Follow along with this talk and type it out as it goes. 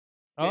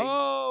thing.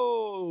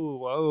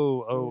 Oh.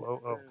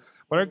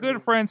 But our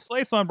good friend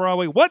Slice on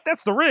Broadway. What?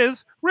 That's the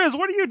Rizz. Rizz,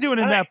 what are you doing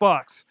in that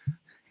box?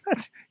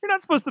 You're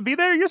not supposed to be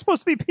there. You're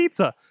supposed to be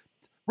pizza.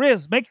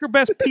 Rizz, make your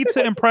best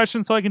pizza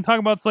impression so I can talk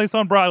about Slice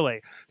on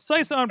Broadway.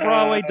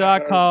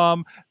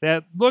 SliceOnBroadway.com.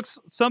 That looks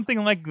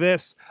something like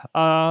this.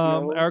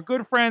 Our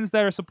good friends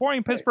that are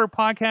supporting Pittsburgh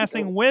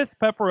podcasting with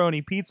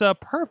pepperoni pizza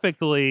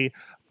perfectly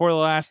for the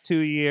last 2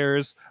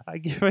 years,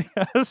 giving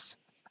us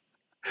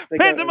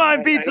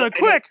pantomime pizza.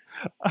 Quick!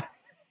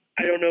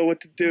 I don't know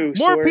what to do.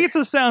 More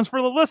pizza sounds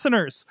for the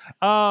listeners.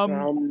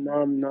 Nom,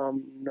 nom,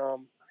 nom,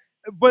 nom.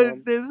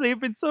 But they've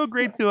been so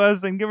great to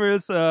us and giving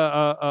us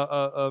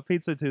a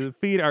pizza to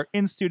feed our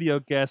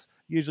in-studio guests,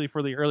 usually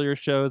for the earlier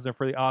shows and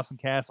for the awesome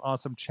cast,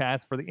 awesome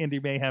chats for the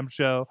Indie Mayhem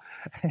show.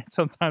 And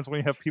sometimes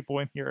we have people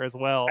in here as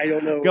well. I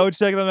don't know. Go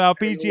check them out,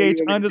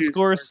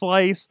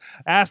 PGH_Slice.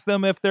 Ask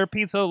them if their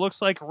pizza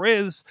looks like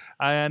Rizz.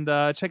 And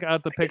check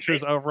out the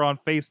pictures over on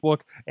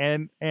Facebook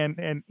and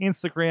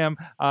Instagram.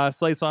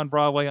 Slice on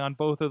Broadway on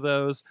both of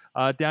those.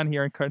 Down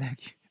here in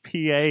Carnegie,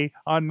 PA,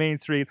 on Main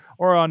Street,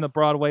 or on the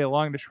Broadway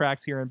along the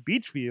tracks here in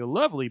Beechview,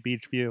 lovely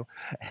Beechview,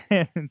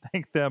 and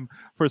thank them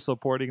for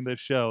supporting this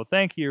show.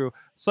 Thank you,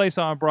 Slice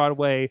on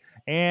Broadway,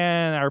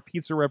 and our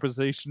pizza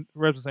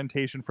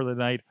representation for the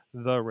night,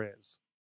 the Rizz.